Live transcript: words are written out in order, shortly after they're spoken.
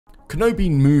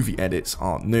Kenobi movie edits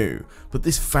aren't new, but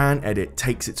this fan edit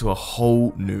takes it to a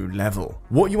whole new level.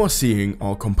 What you are seeing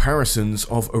are comparisons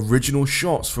of original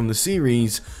shots from the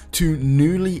series to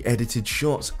newly edited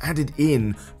shots added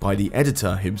in by the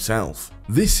editor himself.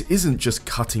 This isn't just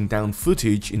cutting down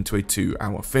footage into a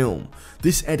 2-hour film.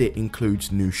 This edit includes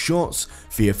new shots,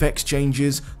 VFX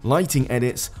changes, lighting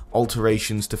edits,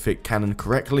 alterations to fit canon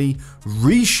correctly,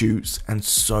 reshoots, and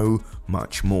so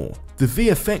much more. The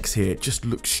VFX here just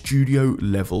looks studio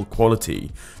level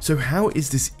quality, so how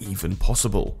is this even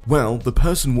possible? Well, the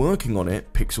person working on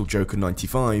it,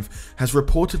 PixelJoker95, has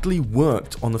reportedly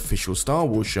worked on official Star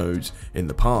Wars shows in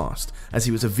the past, as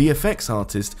he was a VFX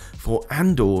artist for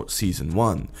ANDOR Season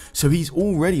 1, so he's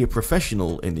already a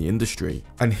professional in the industry.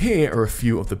 And here are a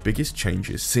few of the biggest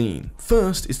changes seen.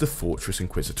 First is the Fortress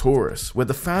Inquisitorius, where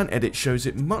the fan edit shows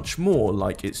it much more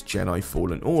like its Jedi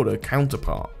Fallen Order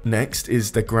counterpart. Next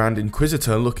is the Grand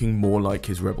Inquisitor looking more like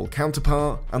his Rebel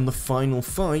counterpart, and the final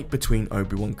fight between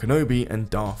Obi-Wan Kenobi and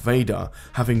Darth Vader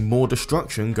having more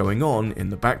destruction going on in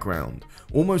the background,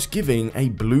 almost giving a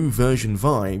blue version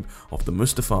vibe of the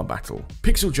Mustafar battle.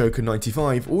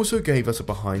 PixelJoker95 also gave us a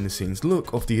behind the scenes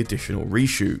look of the additional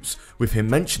reshoots, with him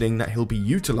mentioning that he'll be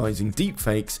utilising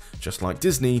deepfakes just like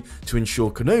Disney to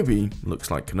ensure Kenobi looks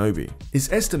like Kenobi.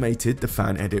 It's estimated the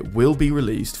fan edit will be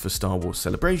released for Star Wars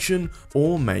Celebration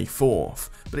or May 4th,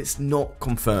 but it's not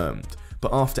confirmed.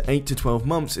 But after 8 to 12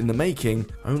 months in the making,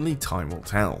 only time will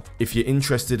tell. If you're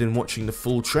interested in watching the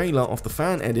full trailer of the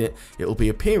fan edit, it will be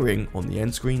appearing on the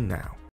end screen now.